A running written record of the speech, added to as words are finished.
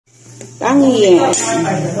Tang Yen.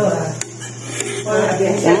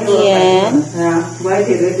 Tang Yen.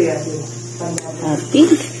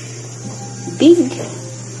 Big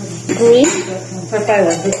green.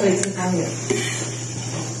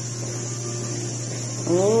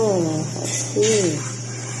 Oh, I see.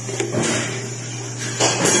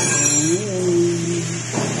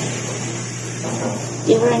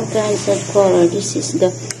 Different kinds of color. This is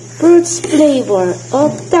the fruits flavor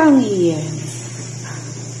of Tang Yen.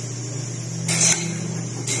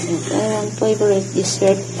 Taiwan favorite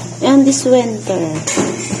dessert and this winter.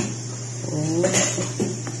 Oh.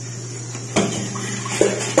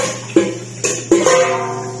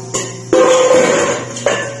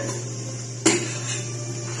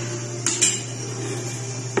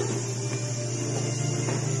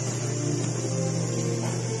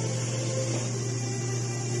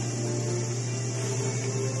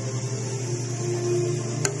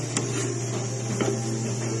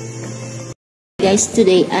 Guys,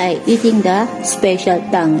 today I eating the special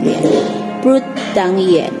Tang Yen, fruit Tang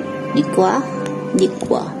Yen, dikwa,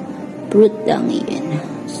 fruit Tang Yen.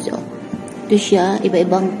 So, ito siya,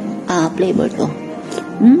 iba-ibang flavor to.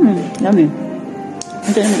 Dami.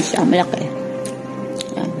 Ito naman siya, malaki.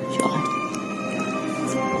 Yan, siya.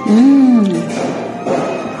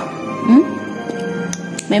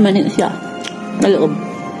 May mani siya, sa loob.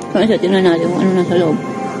 Kaya siya, tingnan natin kung ano nasa loob.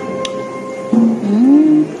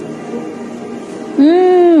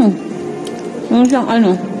 Yung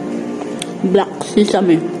siyang black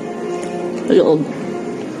sesame sa loob.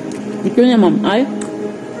 Ito naman ay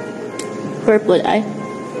purple ay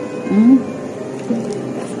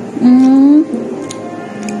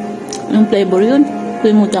yung flavor yun,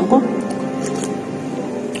 kalimutan ko.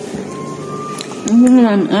 Ito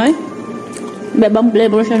naman ay ibang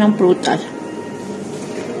flavor siya ng prutas.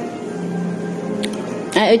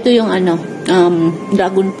 Ay, ito yung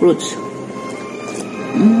dragon fruits.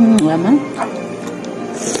 Laman.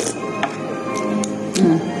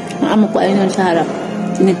 Maamo ko ay nun sa harap.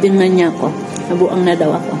 Tinitingnan niya ako. Nabuang na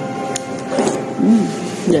daw ako.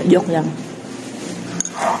 Joke lang.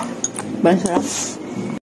 Parang sarap.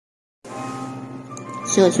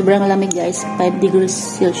 So, sobrang lamig guys. 5 degrees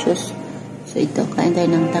Celsius. So, ito. Kain tayo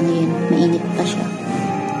ng Tang Yen. Mainit pa siya.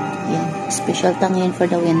 Yan. Special Tang Yen for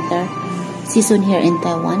the winter season here in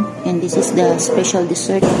Taiwan. And this is the special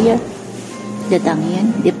dessert here. The Tang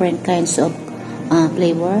Yen, different kinds of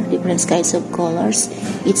flavor, different kinds of colors.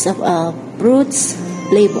 It's a fruits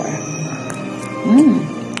flavor.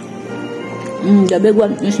 The big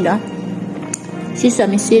one is the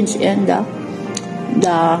sesame seeds and the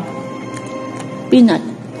peanut.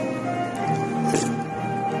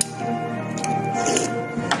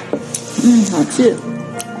 Hot too.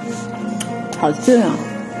 Hot too.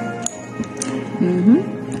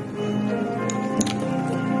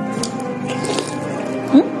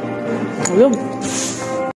 Look.